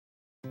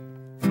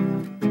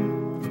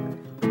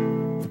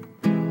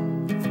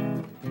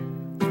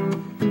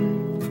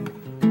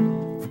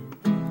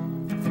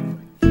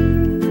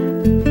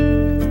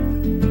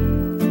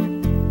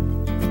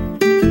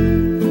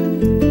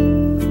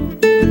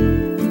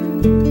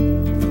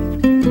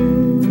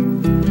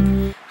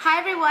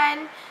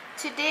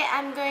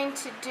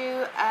to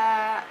do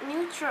a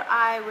neutral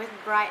eye with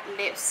bright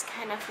lips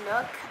kind of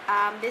look.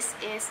 This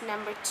is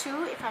number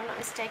 2 if I'm not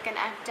mistaken.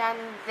 I've done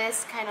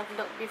this kind of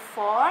look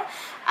before.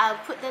 I'll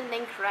put the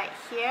link right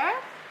here.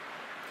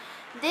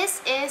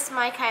 This is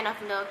my kind of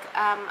look.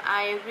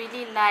 I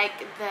really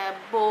like the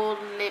bold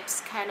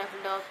lips kind of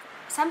look.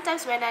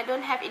 Sometimes when I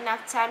don't have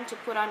enough time to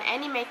put on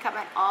any makeup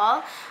at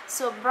all,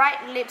 so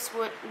bright lips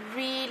would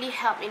really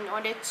help in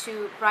order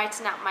to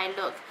brighten up my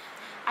look.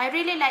 I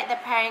really like the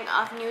pairing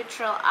of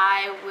neutral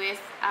eye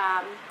with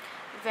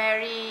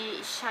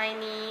very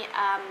shiny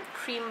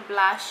cream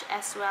blush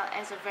as well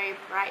as a very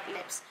bright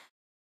lips.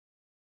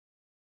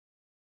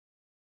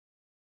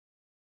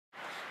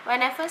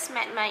 When I first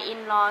met my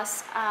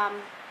in-laws,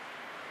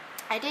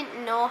 I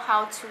didn't know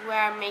how to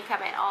wear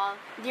makeup at all.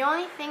 The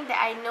only thing that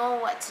I know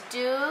what to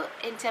do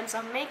in terms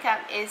of makeup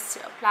is to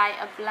apply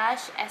a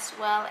blush as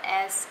well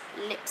as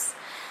lips.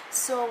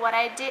 So what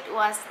I did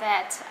was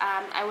that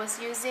I was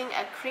using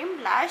a cream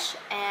blush,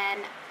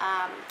 and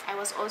I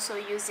was also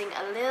using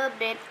a little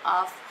bit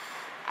of,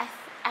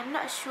 I'm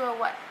not sure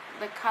what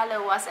the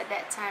color was at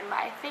that time, but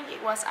I think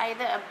it was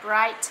either a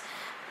bright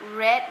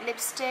red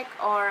lipstick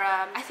or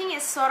I think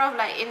it's sort of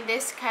like in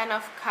this kind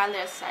of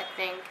colors, I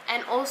think.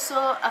 And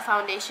also a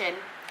foundation,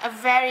 a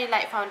very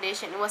light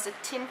foundation. It was a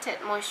tinted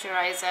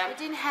moisturizer. I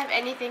didn't have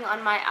anything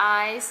on my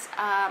eyes.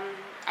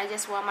 I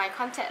just wore my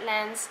contact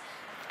lens.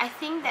 I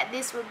think that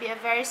this would be a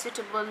very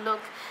suitable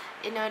look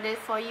in order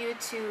for you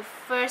to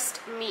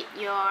first meet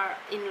your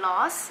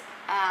in-laws.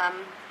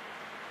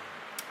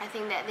 I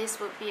think that this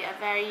would be a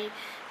very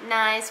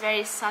nice,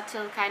 very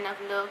subtle kind of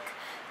look.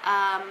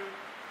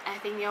 I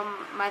think your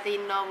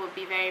mother-in-law will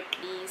be very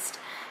pleased.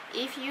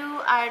 If you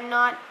are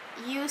not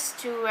used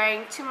to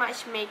wearing too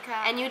much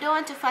makeup and you don't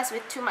want to fuss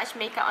with too much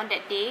makeup on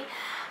that day,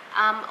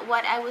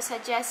 what I would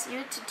suggest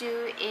you to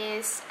do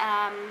is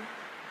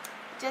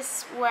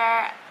just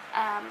wear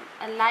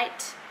a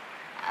light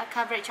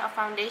coverage of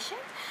foundation,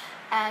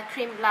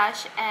 cream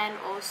blush, and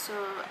also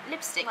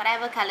lipstick,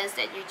 whatever colors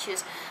that you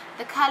choose.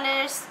 The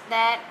colors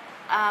that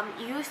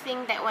you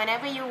think that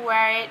whenever you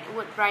wear it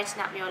would brighten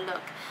up your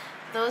look,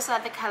 those are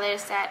the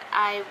colors that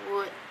I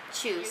would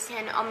choose. You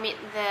can omit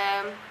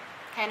the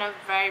kind of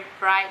very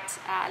bright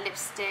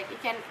lipstick. You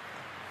can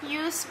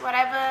use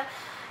whatever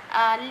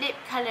lip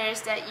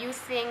colors that you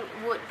think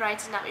would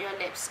brighten up your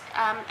lips.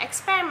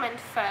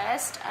 Experiment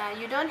first.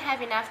 You don't have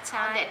enough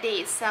time that day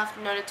itself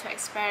in order to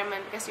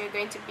experiment because you're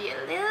going to be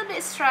a little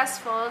bit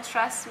stressful.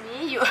 Trust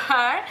me, you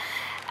are.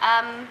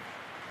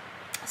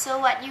 So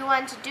what you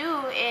want to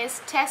do is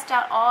test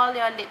out all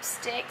your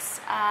lipsticks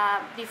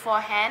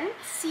beforehand.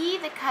 See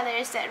the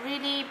colors that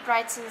really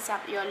brightens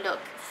up your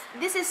look.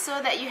 This is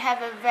so that you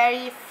have a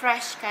very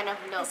fresh kind of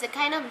look. It's the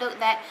kind of look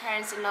that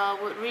parents-in-law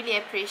would really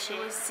appreciate.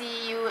 They will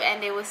see you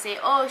and they will say,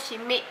 oh, she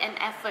made an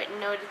effort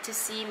in order to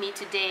see me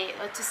today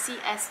or to see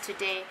us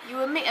today. You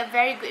will make a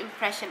very good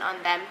impression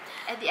on them.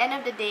 At the end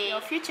of the day, your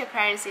future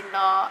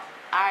parents-in-law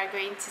are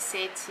going to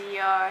say to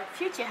your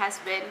future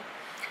husband,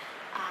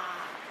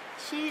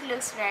 she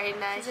looks very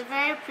nice. She's a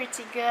very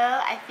pretty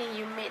girl. I think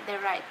you made the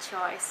right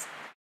choice.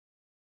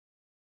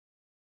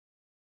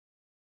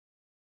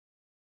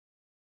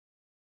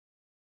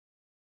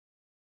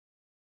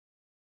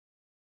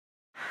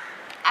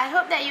 I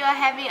hope that you are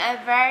having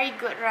a very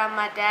good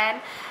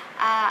Ramadan.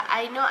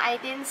 I know I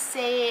didn't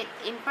say it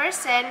in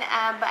person,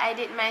 but I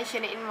did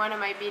mention it in one of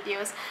my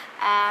videos.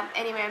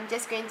 Anyway, I'm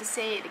just going to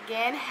say it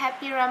again.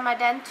 Happy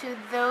Ramadan to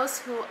those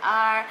who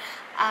are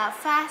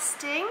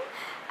fasting.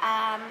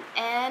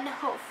 And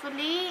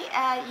hopefully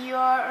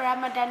your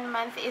Ramadan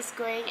month is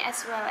going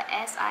as well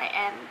as I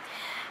am.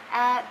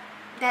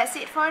 That's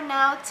it for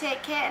now.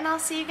 Take care and I'll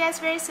see you guys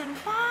very soon.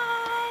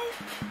 Bye!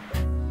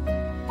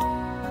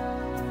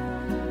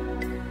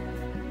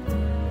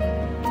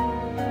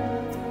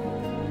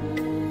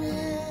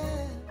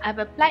 I've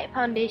applied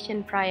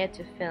foundation prior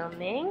to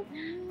filming.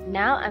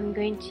 Now I'm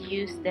going to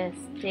use the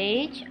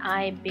Stage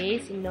Eye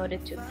base in order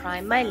to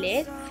prime my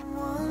lids.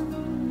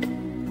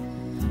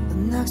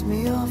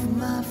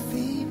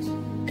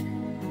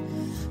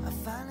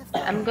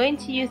 I'm going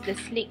to use the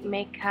Sleek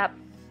Makeup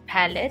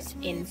palette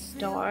in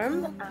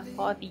Storm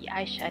for the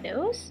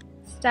eyeshadows.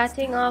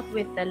 Starting off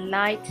with the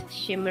light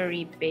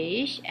shimmery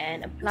beige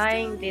and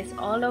applying this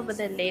all over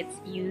the lids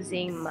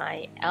using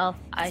my e.l.f.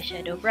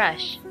 eyeshadow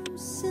brush.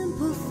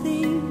 Simple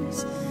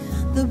things,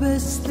 the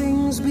best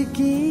things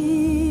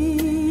begin.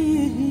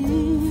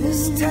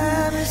 This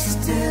time is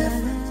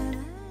different.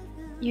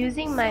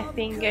 Using my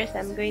fingers,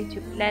 I'm going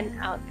to blend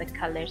out the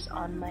colors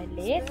on my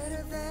lids.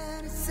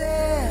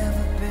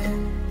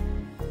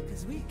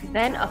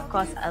 Then, of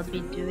course, I'll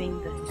be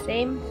doing the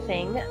same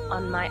thing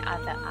on my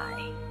other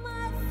eye.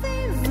 My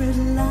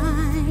favorite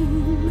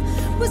line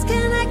was,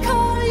 "Can I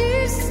call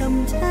you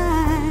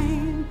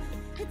sometime?"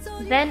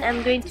 Then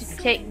I'm going to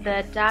take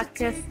the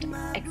darkest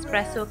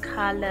espresso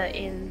color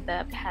in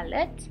the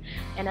palette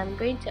and I'm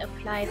going to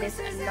apply this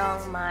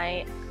along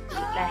my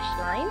lash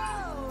lines.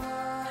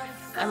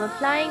 I'm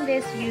applying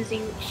this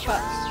using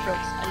short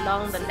strokes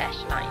along the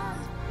lash lines.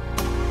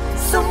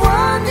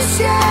 someone to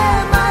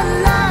share my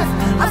life.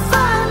 I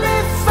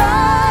finally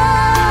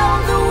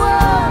found the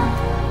one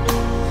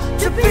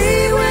to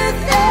be with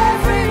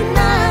every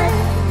night.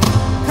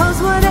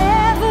 'Cause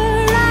whatever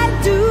I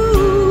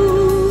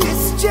do,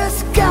 it's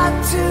just got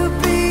to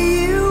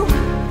be you.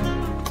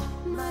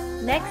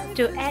 Next,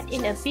 to add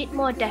in a bit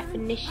more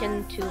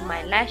definition to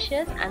my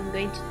lashes, I'm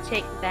going to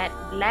take that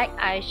black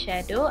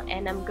eyeshadow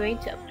and I'm going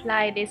to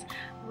apply this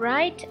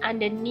right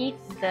underneath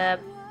the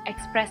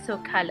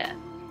espresso color.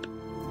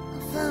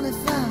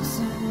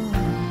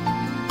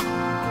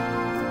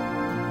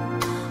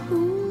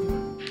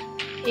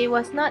 It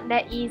was not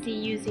that easy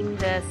using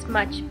the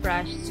smudge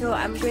brush, so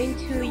I'm going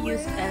to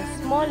use a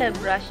smaller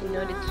brush in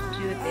order to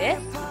do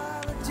this.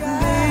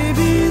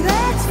 Baby,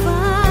 that's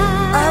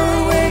fine. I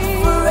will wait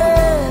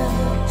forever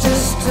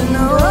just to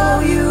know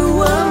you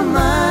were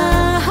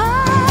mine.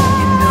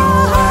 You know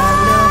I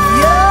love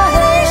your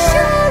hair.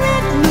 Sure,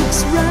 it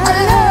looks right. I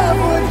love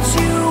what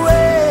you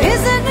wear.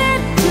 Isn't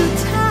it too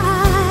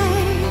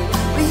tight?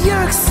 But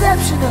you're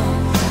exceptional.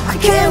 I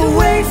can't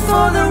wait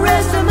for the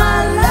rest of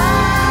my life.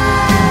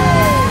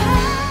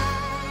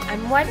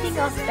 I'm wiping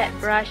off that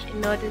brush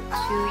in order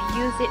to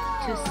use it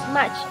to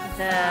smudge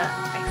the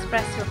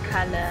espresso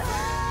color,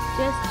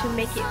 just to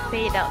make it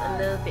fade out a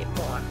little bit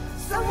more.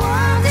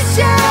 Someone to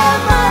share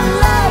my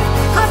life.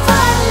 I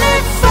finally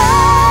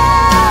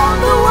found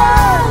the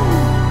one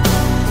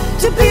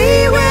to be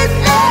with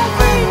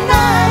every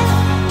night.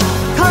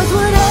 'Cause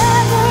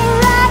whatever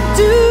I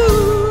do,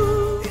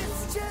 it's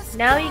just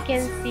Now you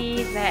can see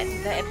that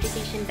the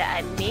application that I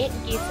made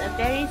gives a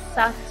very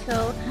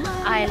subtle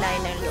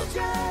eyeliner look.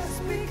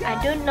 I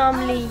don't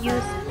normally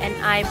use an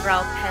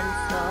eyebrow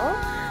pencil,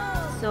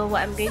 so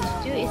what I'm going to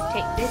do is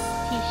take this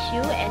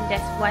tissue and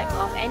just wipe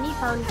off any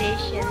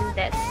foundation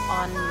that's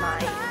on my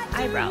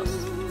eyebrows.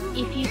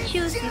 If you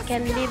choose, you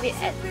can leave it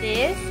at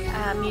this.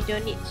 You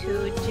don't need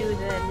to do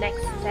the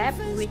next step,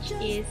 which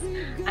is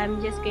I'm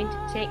just going to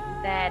take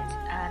that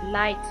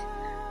light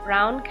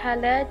brown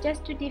color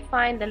just to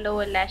define the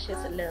lower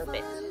lashes a little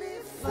bit.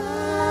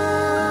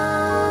 found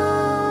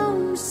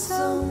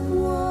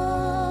someone.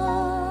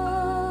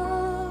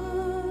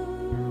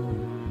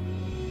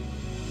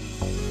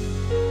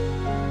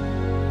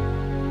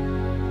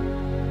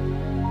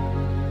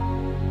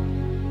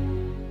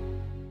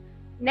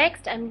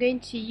 Next, I'm going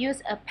to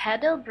use a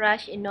paddle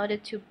brush in order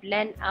to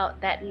blend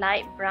out that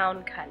light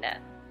brown color.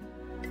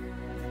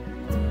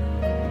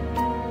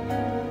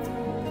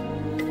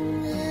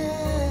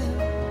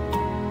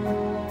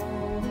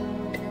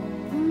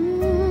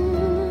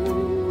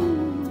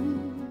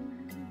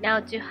 Now,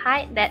 to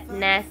hide that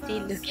nasty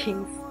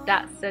looking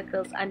dark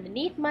circles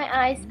underneath my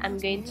eyes, I'm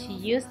going to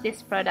use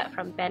this product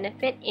from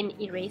Benefit in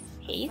Erase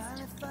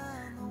Paste.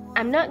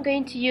 I'm not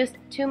going to use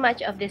too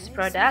much of this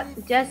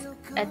product, just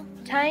a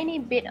tiny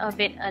bit of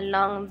it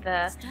along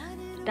the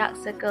dark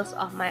circles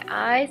of my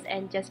eyes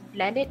and just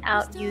blend it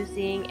out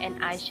using an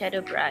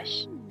eyeshadow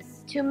brush.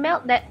 To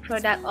melt that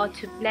product or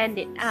to blend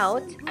it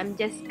out, I'm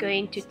just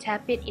going to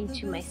tap it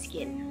into my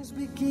skin.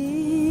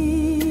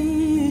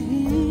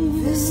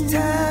 This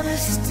time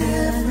it's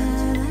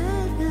different.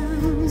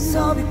 It's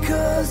all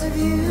because of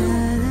you.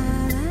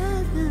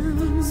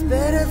 It's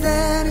better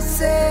than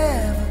it's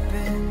ever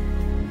been,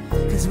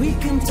 'cause we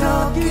can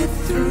talk it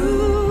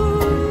through.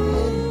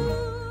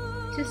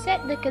 To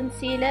set the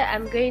concealer,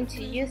 I'm going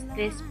to use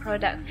this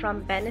product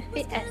from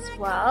Benefit as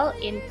well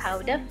in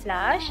Powder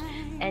Flush,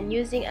 and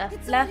using a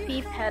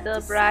fluffy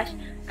paddle brush,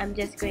 I'm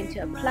just going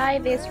to apply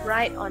this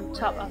right on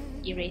top of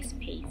Erase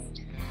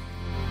Paste.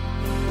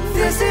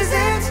 This is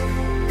it.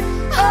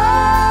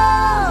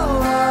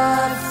 Oh,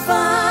 I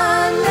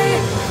finally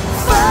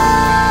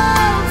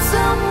found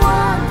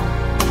someone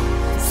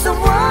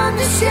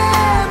to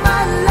share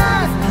my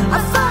life. I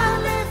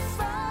finally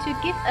found. To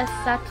give a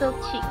subtle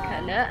cheek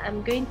color, I'm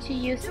going to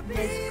use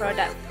this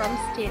product from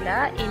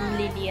Stila in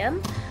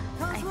Lilium.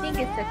 I think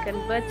it's a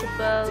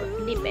convertible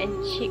lip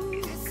and cheek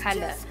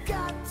color.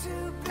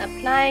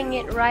 Applying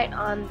it right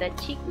on the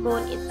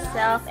cheekbone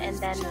itself and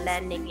then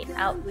blending it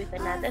out with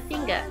another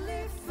finger.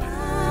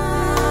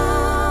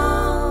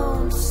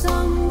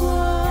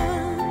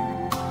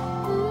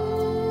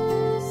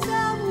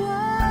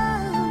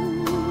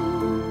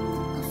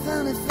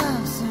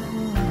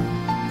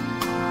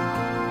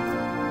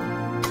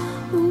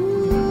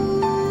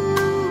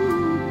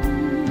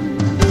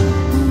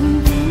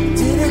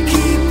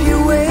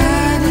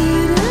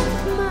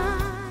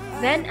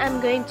 Then I'm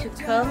going to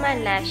curl my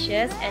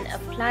lashes and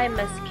apply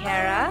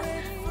mascara.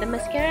 The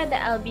mascara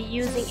that I'll be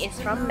using is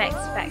from Max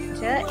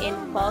Factor in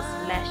False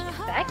Lash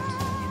Effect.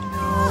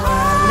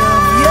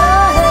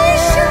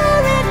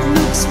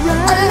 I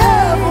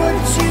love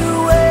what you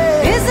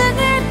wear. Isn't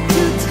it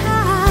too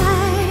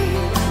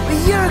tight? But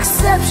you're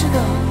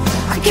exceptional.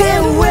 I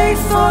can't wait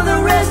for the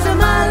rest of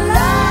my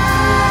life.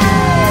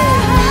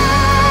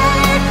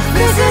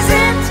 This is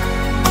it.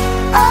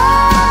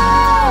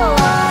 Oh, I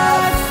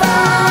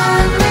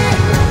finally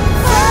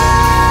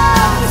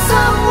found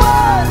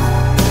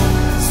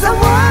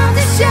someone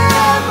to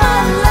share my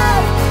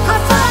life. I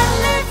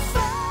finally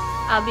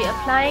found. I'll be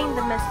applying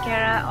the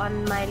mascara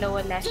on my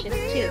lower lashes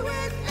too.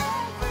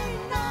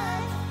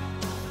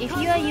 If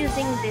you are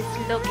using this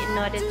look in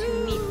order to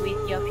meet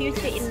with your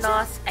future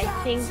in-laws, I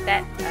think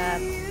that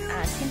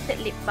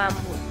tinted lip balm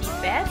would be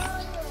best.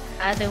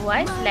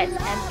 Otherwise, let's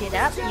amp it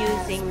up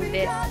using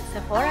this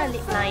Sephora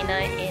lip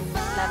liner in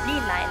Lovely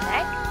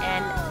Lilac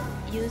and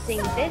using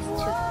this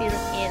to fill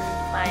in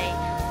my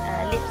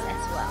lips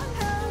as well.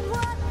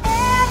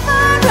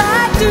 Whatever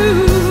I do,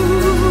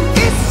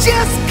 it's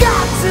just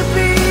got to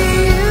be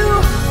you.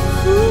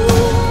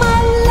 Ooh,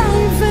 my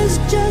life has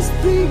just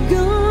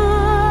begun.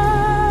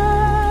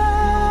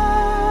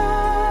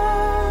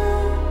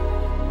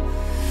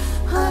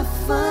 I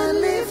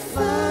finally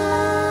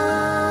found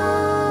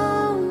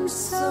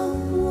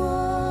someone.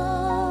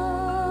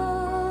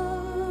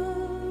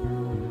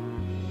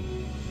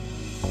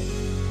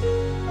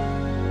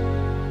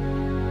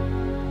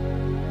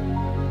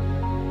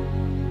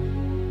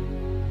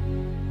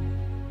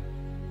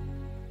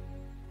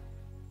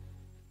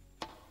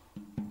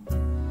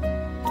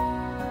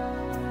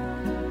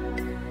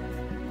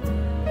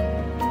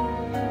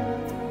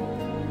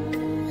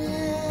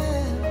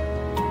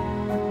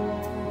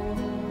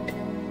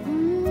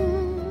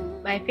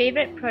 My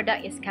favorite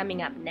product is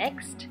coming up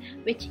next,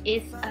 which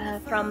is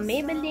from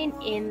Maybelline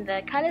in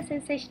the Color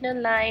Sensational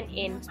line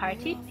in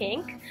Party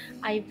Pink.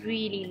 I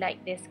really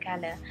like this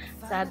color,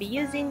 so I'll be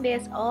using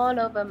this all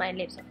over my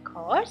lips, of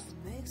course.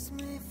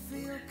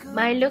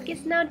 My look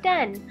is now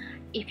done.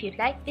 If you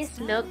like this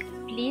look,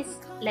 please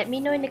let me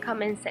know in the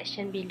comment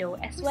section below,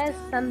 as well as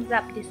thumbs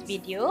up this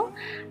video.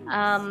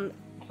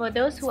 For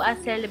those who are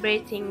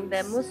celebrating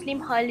the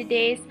Muslim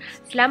holidays,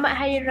 Selamat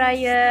Hari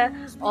Raya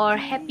or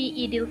Happy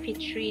Eid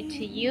al-Fitri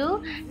to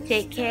you.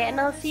 Take care and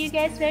I'll see you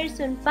guys very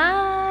soon.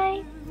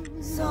 Bye!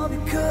 It's all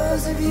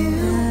because of you.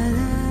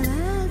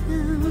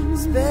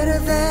 It's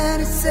better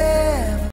than it said.